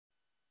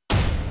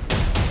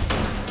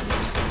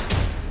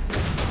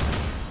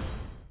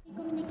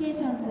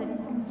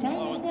Welcome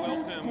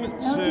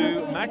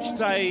to match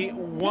day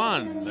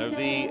 1 of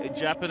the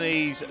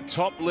Japanese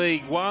Top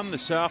League 1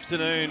 this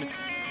afternoon.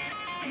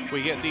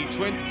 We get the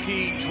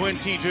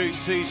 2022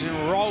 season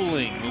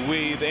rolling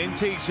with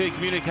NTT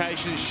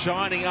Communications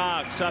Shining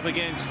Arcs up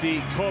against the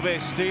Kobe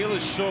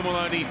Steelers. Sean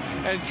Maloney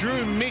and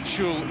Drew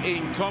Mitchell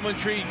in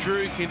commentary.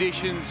 Drew,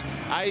 conditions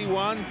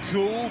A1,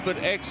 cool but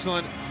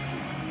excellent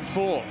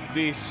for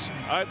this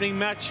opening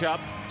matchup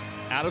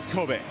out of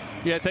Kobe.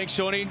 Yeah, thanks,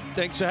 Shawnee.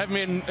 Thanks for having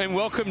me, and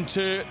welcome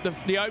to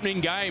the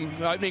opening game,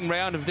 opening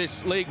round of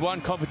this League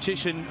 1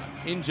 competition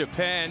in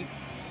Japan.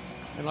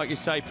 And like you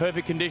say,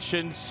 perfect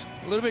conditions.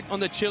 A little bit on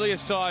the chillier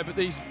side, but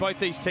both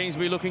these teams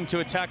will be looking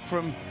to attack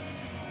from,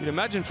 you'd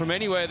imagine, from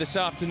anywhere this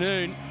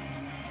afternoon.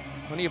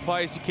 Plenty of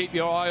players to keep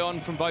your eye on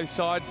from both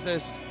sides.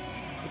 There's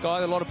a guy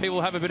that a lot of people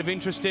have a bit of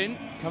interest in,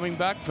 coming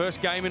back,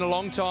 first game in a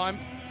long time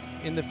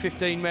in the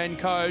 15-man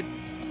code.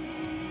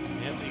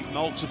 Yeah, the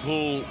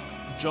multiple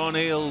John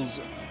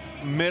Eales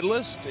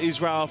medalist,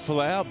 Israel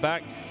Folau,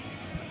 back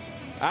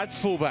at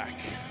fullback.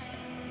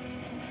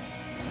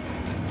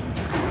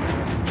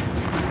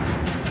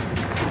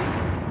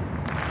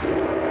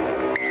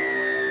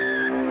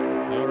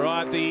 All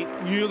right, the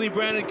newly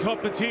branded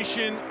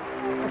competition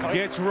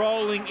gets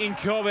rolling in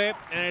Kobe,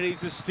 and it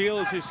is the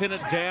Steelers who send it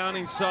down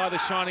inside the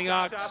Shining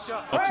Arcs.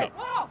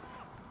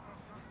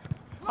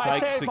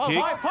 Fakes the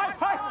kick,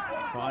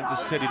 finds a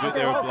steady boot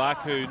there of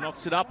Black, who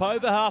knocks it up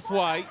over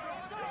halfway.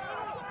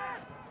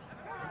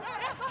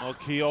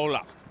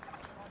 Okiola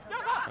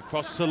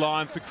across the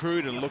line for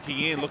Cruden, looking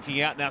in, looking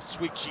out, now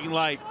switching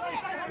late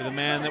with a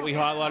man that we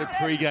highlighted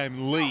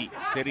pre-game, Lee.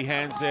 Steady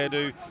hands there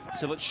to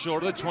sell it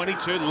short of the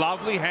 22.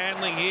 Lovely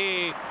handling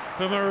here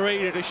for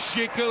Marita to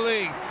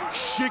Schickerling.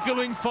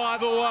 Schickerling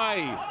 5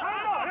 away.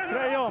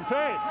 Play on,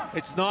 play.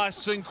 It's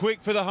nice and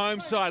quick for the home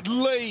side.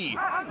 Lee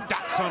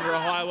ducks under a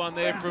high one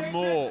there from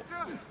Moore.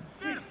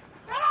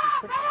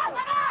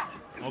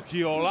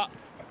 Okiola.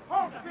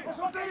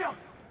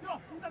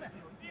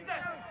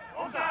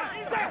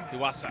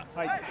 Iwasa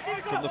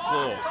from the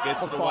floor,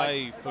 gets it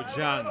away for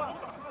Jung.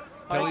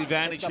 Penalty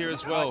advantage here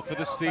as well for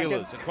the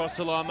Steelers. Across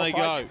the line they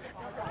go.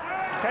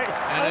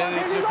 And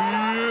it is a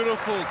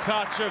beautiful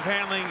touch of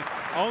handling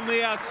on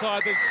the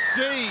outside that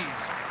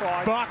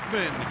sees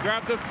Buckman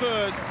grab the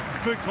first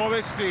for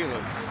Kobe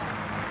Steelers.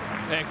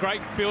 Yeah,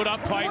 great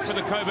build-up play for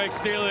the Kobe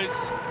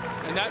Steelers.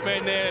 And that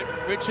man there,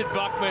 Richard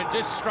Buckman,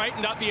 just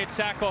straightened up the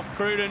attack off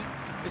Cruden.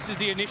 This is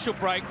the initial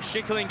break.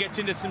 Schickerling gets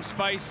into some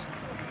space,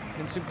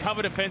 and some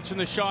cover defense from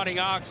the Shining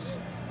Arcs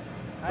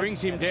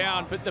brings him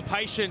down, but the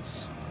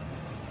patience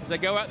as they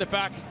go out the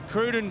back.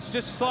 Cruden's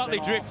just slightly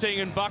drifting,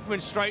 and Buckman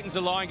straightens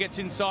the line, gets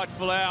inside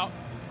Folau,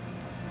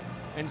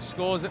 and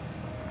scores it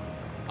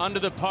under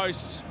the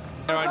posts,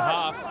 their own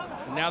half.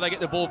 And now they get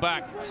the ball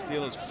back.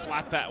 Steelers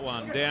flat that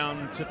one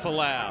down to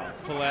Folau.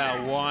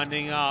 Folau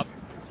winding up.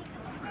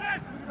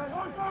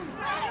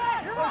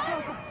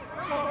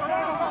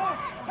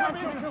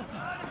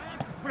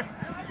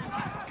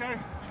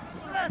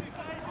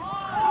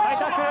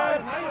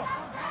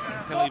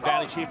 Penalty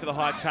advantage here for the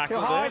high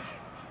tackle there.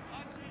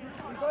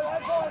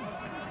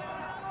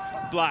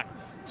 Black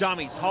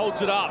dummies,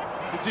 holds it up.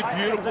 It's a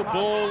beautiful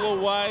ball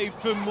away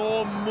for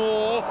Moore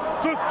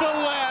for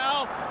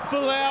Folau.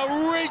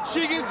 Folau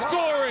reaching and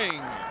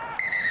scoring.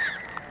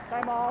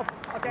 Time off.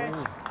 Okay.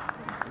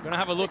 We're going to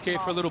have a look here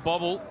for a little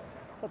bobble.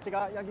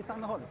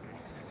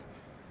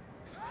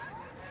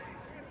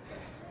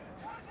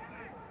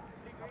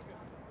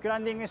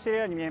 Grounding している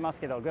ように見えます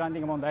けど、グラウンデ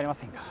ィング問題ありま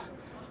せんか？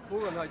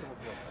問題ないと思い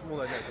ます。問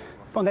題ないと思いま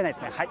す。問題ないで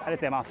すね。はい、ありがとう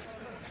ございます。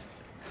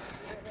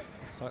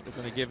Looks like they're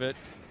going to give it.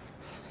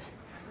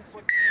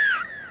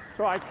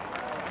 Strike.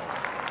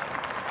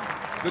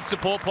 Good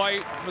support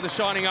play for the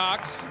Shining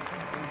Arcs.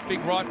 Big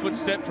right foot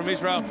step from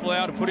Israel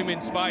Folau to put him in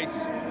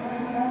space.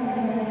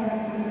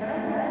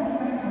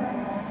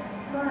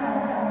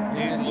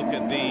 Here's a look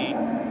at the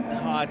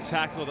high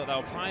tackle that they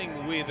were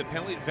playing with. The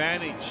penalty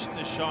advantage,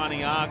 the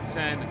Shining Arcs,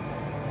 and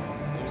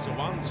it was a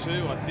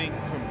 1-2, I think,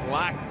 from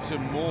Black to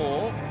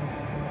Moore,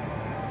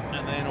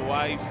 and then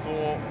away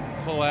for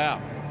Folau.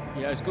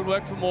 Yeah, it's good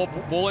work for Moore.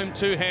 Ball in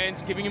two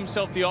hands, giving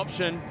himself the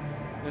option.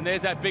 And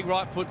there's that big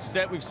right foot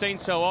step we've seen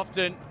so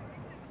often.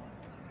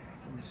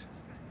 And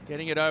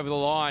getting it over the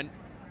line.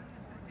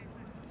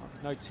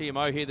 No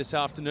TMO here this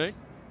afternoon.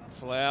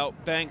 Folau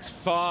banks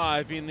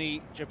 5 in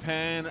the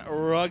Japan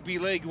Rugby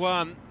League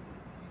 1.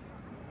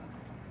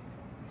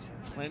 He's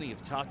had plenty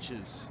of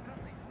touches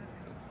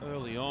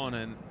early on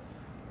and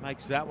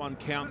makes that one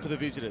count for the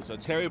visitors. So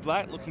Terry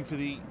Black looking for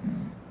the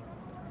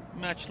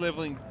match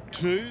leveling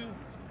 2.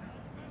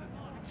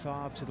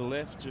 5 to the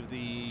left of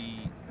the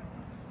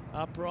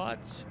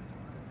uprights.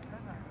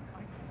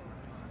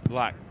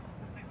 Black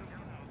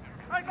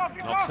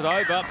knocks it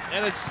over,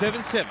 and it's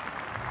 7-7.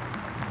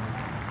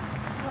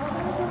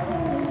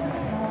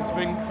 It's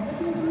been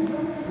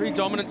pretty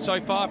dominant so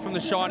far from the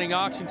Shining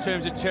Arcs in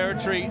terms of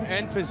territory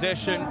and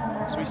possession,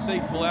 as we see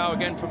Folau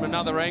again from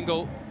another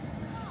angle.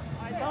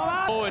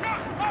 Forward.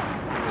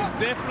 Just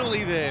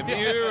definitely there.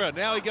 Miura,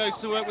 now he goes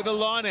to work with a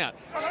line out.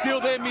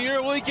 Still there,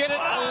 Miura. Will he get it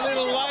a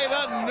little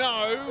later?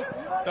 No.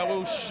 But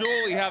we'll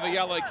surely have a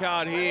yellow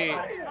card here.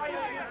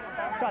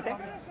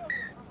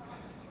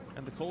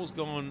 And the call's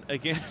gone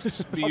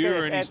against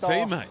Miura and his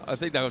teammates. I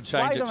think they'll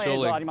change it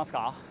surely.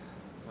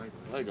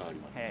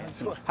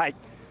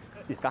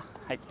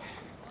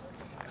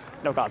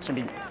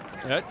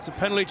 Yeah, it's a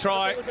penalty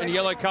try and a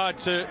yellow card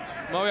to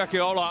Moeaki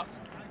Ola.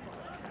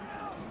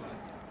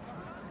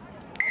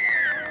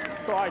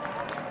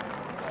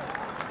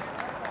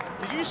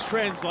 Did you just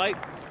translate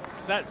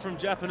that from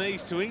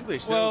Japanese to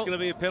English? Well, that was going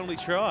to be a penalty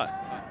try.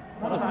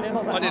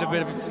 I did a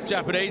bit of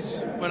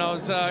Japanese when I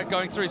was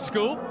going through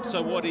school.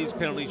 So what is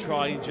penalty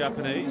try in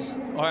Japanese?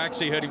 I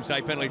actually heard him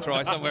say penalty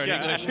try somewhere in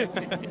English.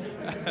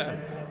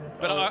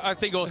 But I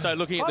think also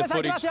looking at the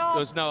footage, there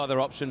was no other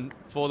option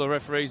for the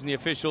referees and the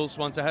officials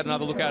once they had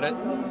another look at it.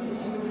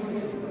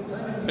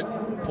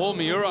 But Paul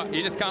Miura,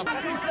 he just can't.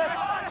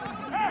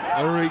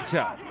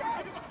 Arita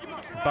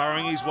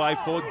burrowing his way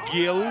forward.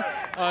 Gill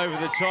over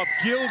the top.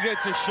 Gill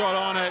gets a shot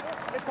on it.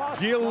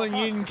 Gill and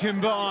Yin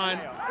combine.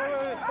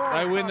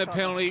 They win the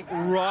penalty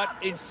right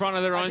in front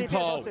of their own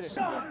poles.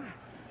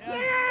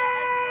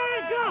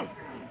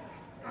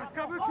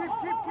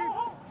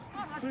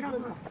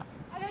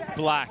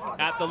 Black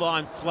at the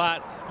line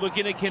flat,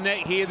 looking to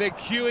connect here. They're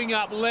queuing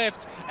up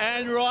left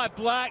and right.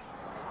 Black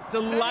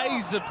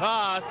delays the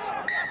pass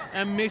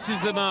and misses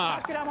the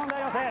mark.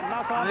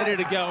 Ready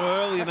to go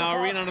early and they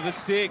were in under the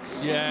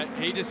sticks. Yeah,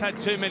 he just had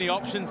too many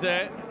options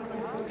there.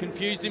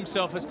 Confused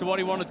himself as to what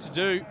he wanted to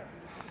do.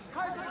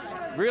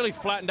 Really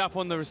flattened up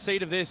on the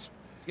receipt of this.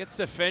 Gets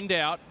the fend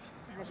out.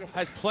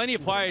 Has plenty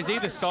of players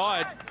either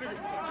side,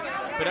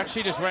 but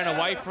actually just ran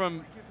away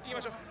from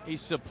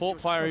his support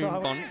player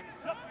on.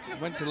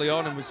 Went to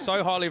Leon and was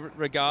so highly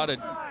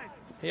regarded.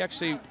 He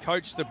actually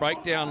coached the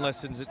breakdown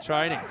lessons at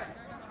training.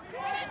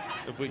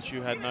 Of which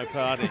you had no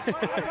part in.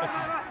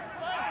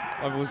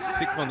 I was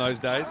sick on those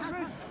days.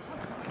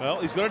 Well,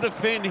 he's got to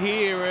defend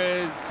here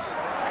as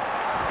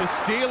the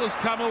Steelers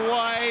come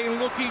away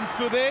looking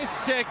for their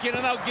second,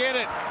 and they'll get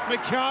it.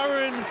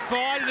 McCurran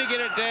fighting to get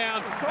it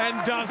down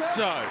and does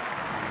so.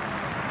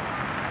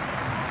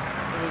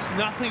 There was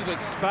nothing but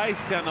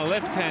space down the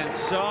left-hand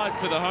side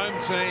for the home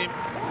team,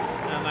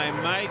 and they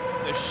make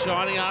the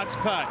Shining Arcs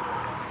pay.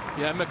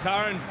 Yeah,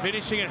 McCurran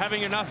finishing it,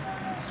 having enough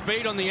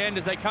speed on the end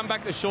as they come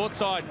back the short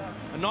side.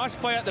 A nice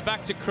play at the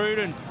back to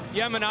Cruden.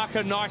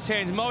 Yamanaka, nice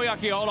hands.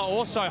 Moeaki Ola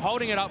also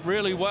holding it up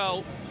really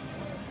well.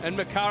 And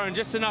McCurran,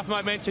 just enough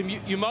momentum.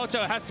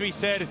 Yumoto, has to be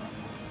said,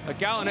 a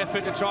gallant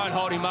effort to try and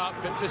hold him up,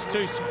 but just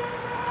too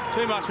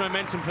much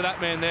momentum for that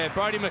man there.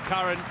 Brodie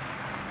McCurran.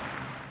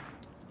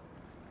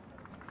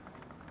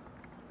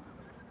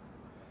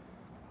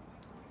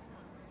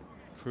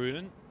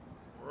 Cruden,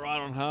 right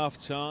on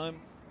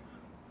half-time.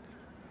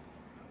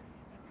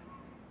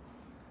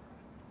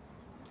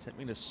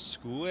 Attempting to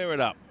square it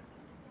up.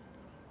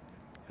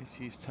 This is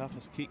his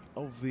toughest kick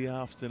of the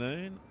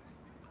afternoon.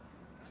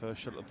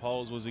 First shot at the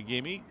poles was a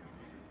gimme.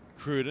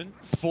 Cruden,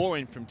 4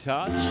 in from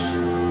touch.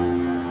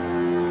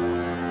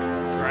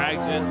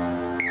 Drags it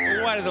all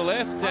the way to the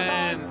left,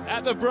 and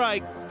at the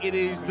break, it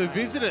is the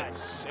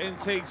visitors.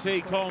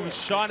 NTT Com's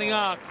Shining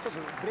Arcs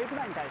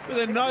with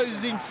their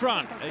noses in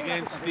front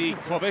against the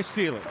Kobe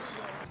Steelers.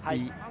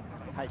 The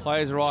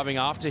players arriving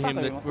after him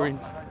that were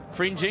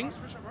infringing.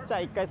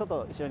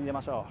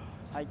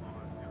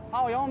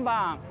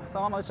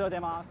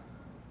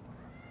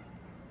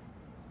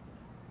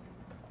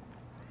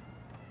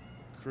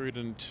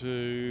 Cruden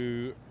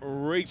to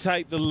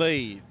retake the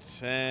lead,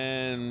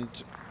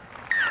 and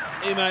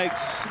he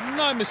makes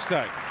no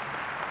mistake.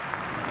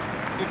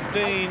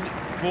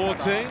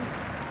 15-14.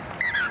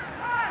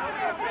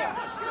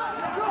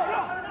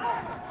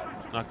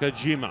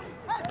 Nakajima,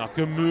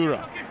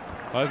 Nakamura,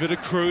 over to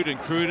Cruden.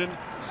 Cruden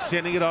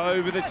sending it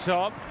over the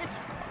top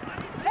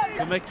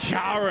to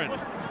McCurran.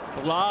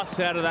 Blast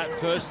out of that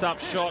first up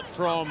shot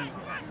from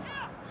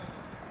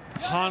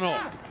Hano.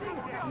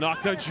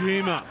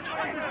 Nakajima.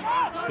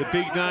 The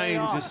big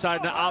names are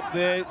starting to up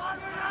their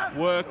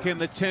work in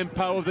the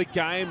tempo of the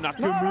game.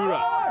 Nakamura.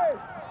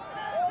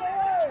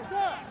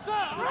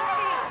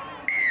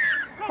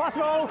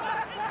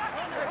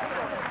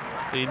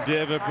 The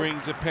Endeavour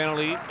brings a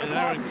penalty, and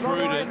Aaron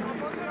Cruden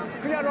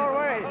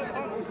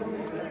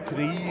could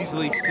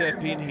easily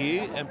step in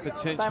here and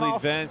potentially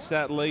advance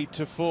that lead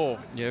to 4.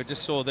 Yeah, we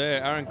just saw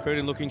there Aaron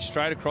Cruden looking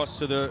straight across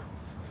to the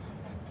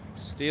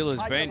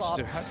Steelers bench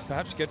to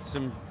perhaps get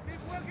some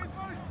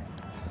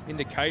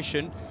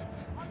indication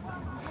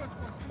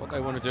what they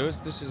want to do.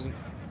 This isn't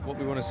what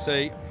we want to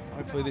see.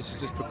 Hopefully this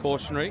is just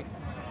precautionary.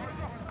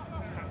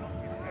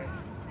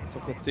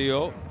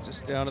 Tokotio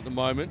just down at the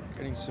moment,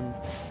 getting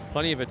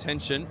plenty of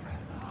attention.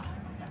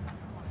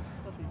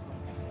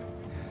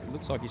 It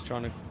looks like he's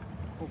trying to.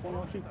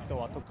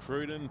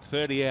 Cruden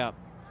 30 out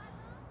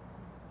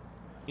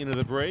into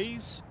the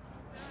breeze.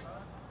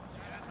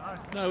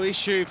 No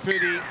issue for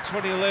the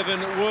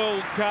 2011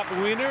 World Cup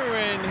winner,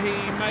 and he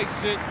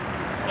makes it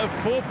a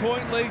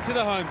 4-point lead to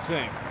the home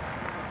team.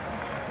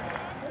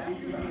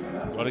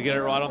 Got to get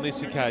it right on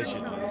this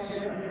occasion.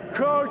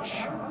 Coach.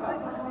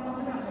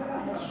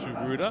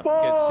 Tsuruta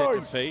gets set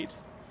to feed.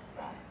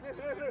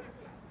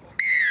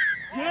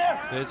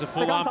 There's a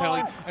full arm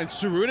penalty, and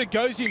Tsuruta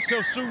goes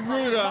himself.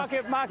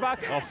 Tsuruta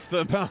Mark. off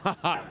the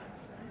mark.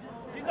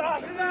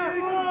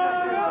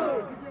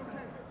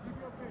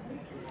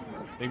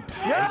 Being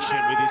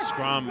patient with his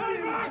scrum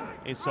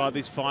inside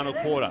this final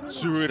quarter.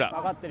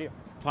 Tsuruta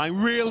playing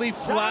really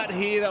flat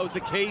here. That was a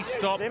key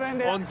stop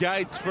on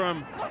Gates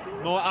from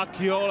Noah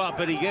Akiola,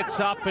 but he gets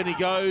up and he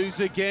goes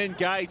again.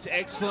 Gates,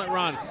 excellent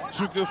run.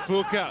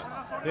 Tukufuka.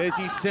 There's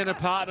his centre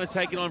partner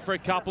taking on for a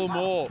couple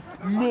more.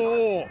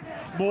 More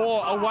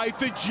away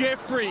for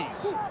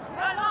Jeffries.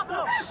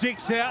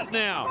 6 out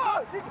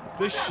now.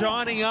 The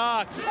Shining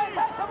Arcs,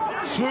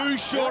 2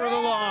 short of the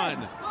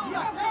line.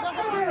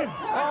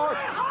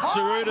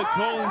 Tsuruta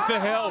calling for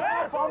help.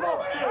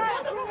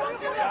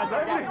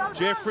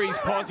 Jeffries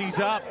posies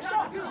up.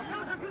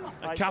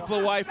 A couple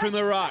away from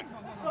the ruck.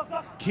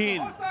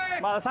 Kin.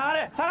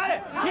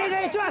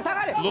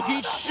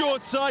 Looking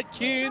short side,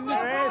 Kin.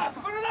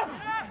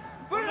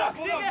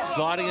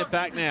 Sliding it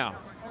back now.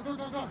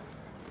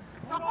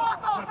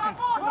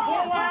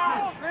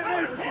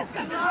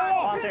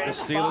 The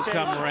Steelers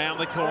come around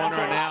the corner,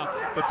 and now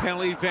the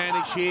penalty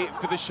advantage here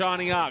for the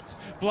Shining Arcs.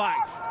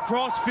 Black,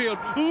 crossfield,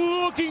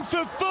 looking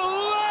for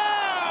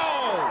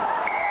Folau!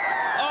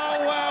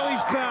 Oh, wow,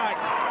 he's back.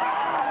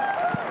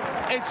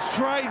 It's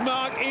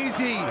trademark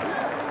Izzy.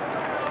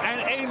 And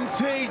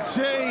NTT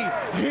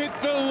hit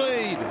the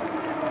lead.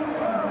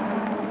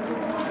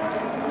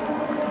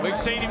 We've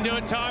seen him do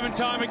it time and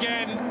time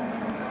again.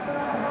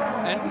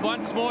 And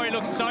once more, he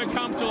looks so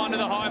comfortable under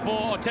the high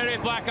ball. Terry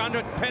Black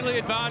under penalty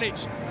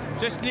advantage.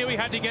 Just knew he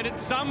had to get it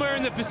somewhere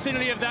in the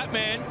vicinity of that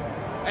man,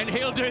 and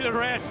he'll do the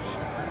rest.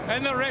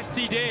 And the rest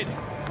he did.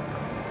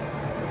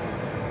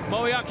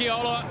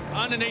 Moeakiola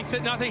underneath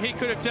it, nothing he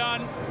could have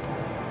done.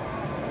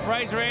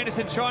 Fraser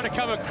Anderson trying to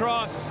come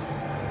across.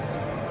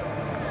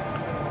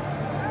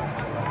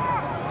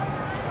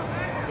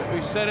 But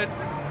we've said it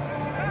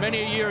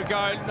many a year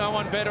ago, no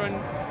one better in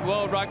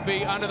world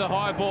rugby under the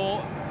high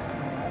ball.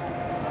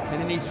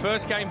 And in his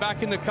first game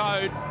back in the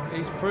code,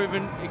 he's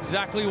proven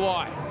exactly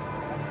why.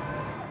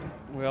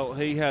 Well,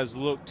 he has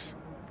looked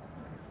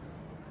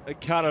a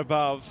cut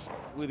above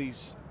with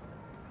his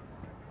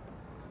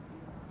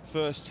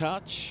first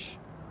touch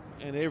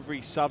and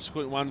every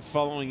subsequent one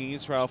following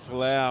Israel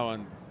Folau,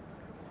 and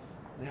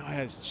now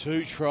has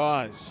 2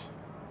 tries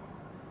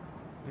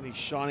in his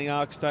Shining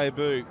Arcs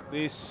debut.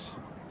 This,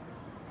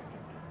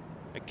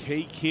 a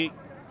key kick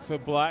for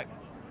Black,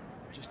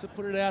 just to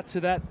put it out to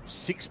that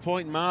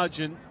 6-point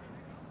margin.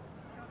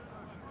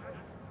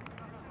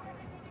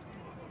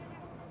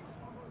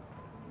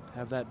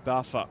 Have that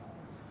buffer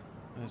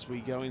as we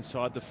go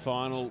inside the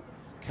final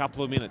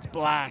couple of minutes.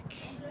 Black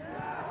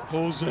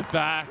pulls it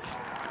back,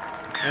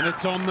 and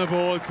it's on the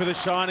board for the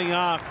Shining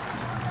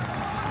Arcs.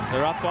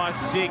 They're up by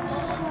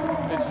 6.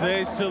 It's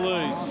theirs to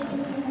lose.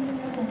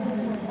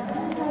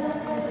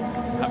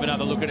 Have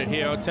another look at it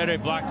here. Terry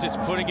Black just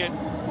putting it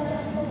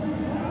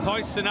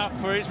close enough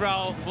for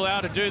Israel Folau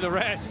to do the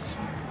rest.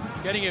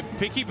 Getting a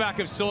picky-back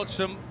of sorts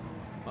from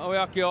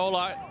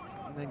Moeakiola,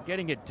 and then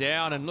getting it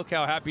down, and look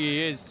how happy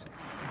he is.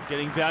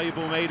 Getting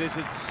valuable meters.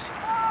 It's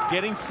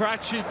getting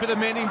fractured for the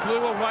men in blue.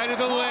 Away to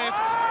the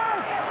left.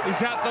 Is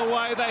that the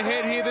way they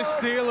head here, the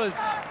Steelers?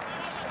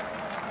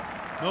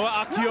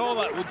 Noah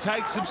Akiola will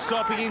take some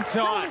stopping in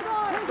time.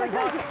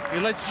 He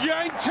lets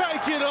Yang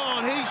take it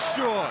on. He's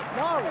short.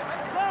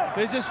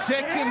 There's a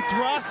second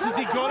thrust as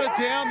he got it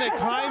down. They're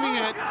claiming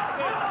it.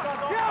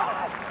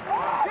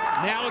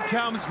 Now it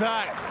comes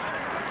back.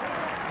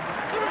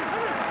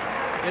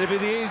 It'll be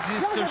the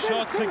easiest of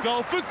shots at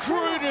goal for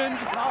Cruden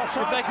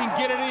if they can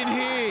get it in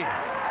here.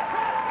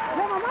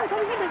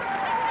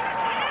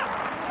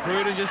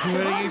 Cruden just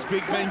letting his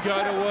big men go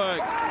to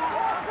work.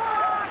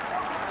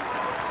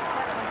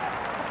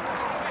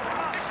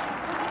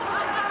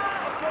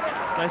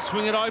 They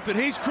swing it open.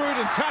 Here's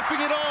Cruden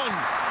tapping it on.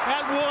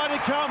 Out wide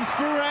it comes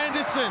for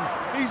Anderson.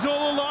 He's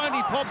all alone.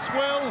 He pops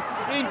well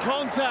in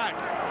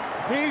contact.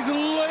 Here's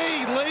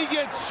Lee. Lee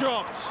gets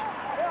chopped.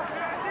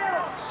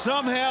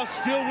 Somehow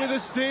still with the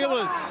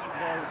Steelers.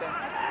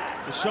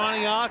 The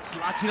Shining Arcs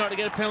lucky not to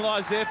get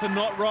penalised there for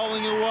not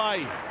rolling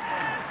away.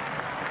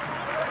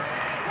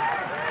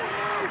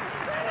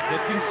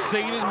 They've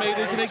conceded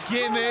meters, and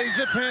again there's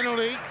a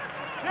penalty.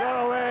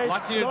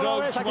 Lucky to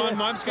dodge one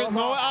moments ago.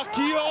 Noah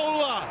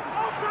Akiola.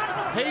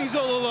 He's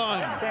all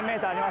alone.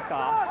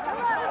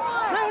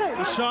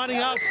 The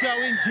Shining Arcs go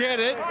in, get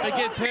it. They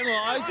get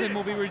penalised and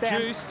will be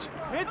reduced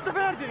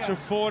to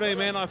 14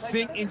 men, I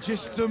think, in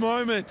just a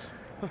moment.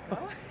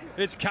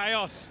 It's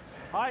chaos.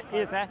 So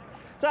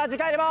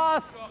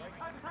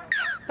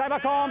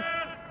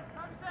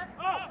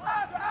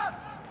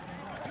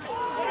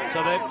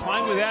they're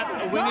playing without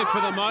a winger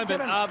for the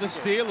moment, are the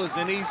Steelers,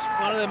 and he's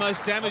one of the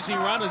most damaging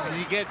runners as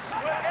he gets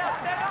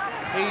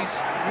his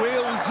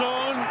wheels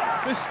on.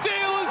 The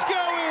Steelers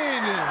go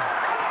in!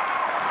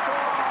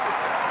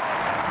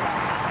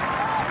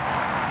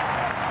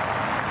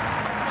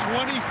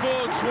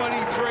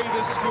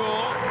 the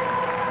score.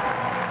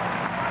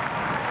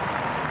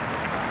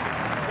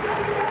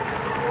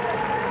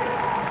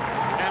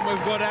 And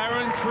we've got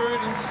Aaron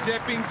Cruden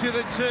stepping to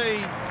the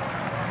tee.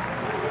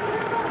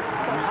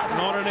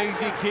 Not an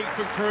easy kick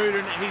for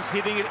Cruden. He's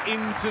hitting it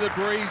into the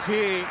breeze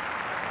here.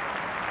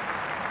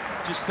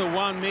 Just the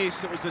one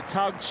miss. It was a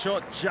tug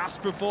shot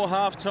just before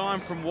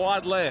half-time from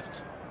wide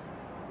left.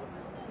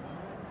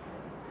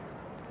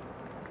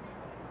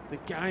 The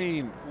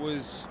game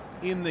was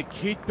in the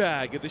kit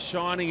bag of the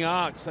Shining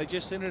Arcs. They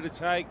just needed to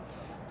take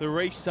the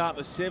restart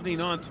the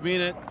 79th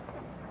minute.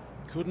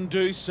 Couldn't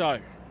do so.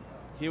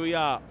 Here we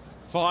are,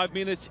 5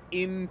 minutes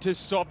into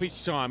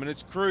stoppage time, and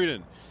it's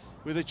Cruden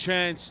with a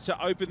chance to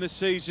open the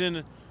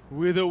season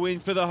with a win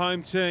for the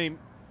home team.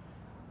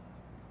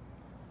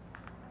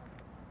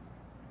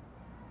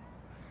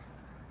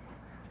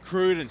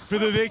 Cruden for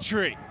the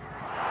victory.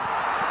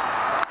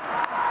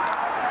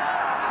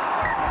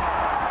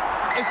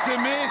 It's a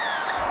miss.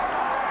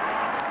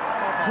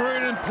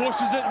 Cruden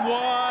pushes it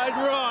wide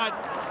right.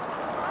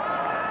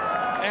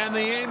 And the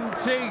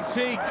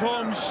NTT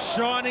Comms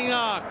Shining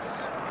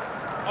Arcs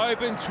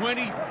open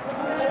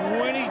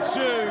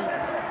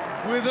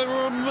 2022 with a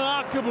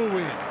remarkable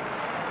win.